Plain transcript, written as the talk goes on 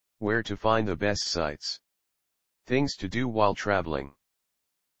Where to find the best sites. Things to do while traveling.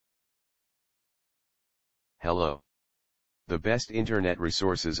 Hello. The best internet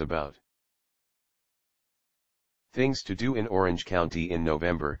resources about things to do in Orange County in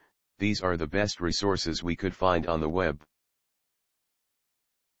November. These are the best resources we could find on the web.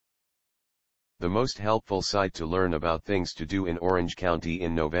 The most helpful site to learn about things to do in Orange County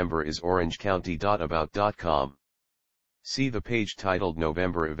in November is orangecounty.about.com. See the page titled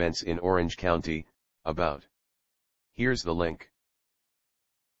November Events in Orange County, About. Here's the link.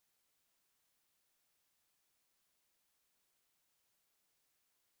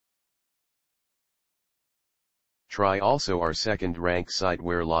 Try also our second-ranked site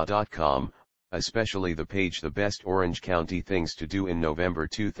wherelaw.com, especially the page The Best Orange County Things to Do in November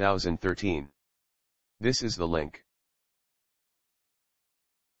 2013. This is the link.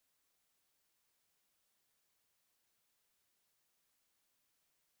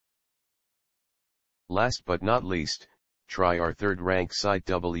 Last but not least, try our third-ranked site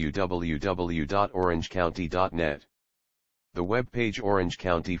www.orangecounty.net. The web page Orange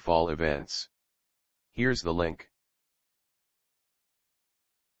County Fall Events. Here's the link.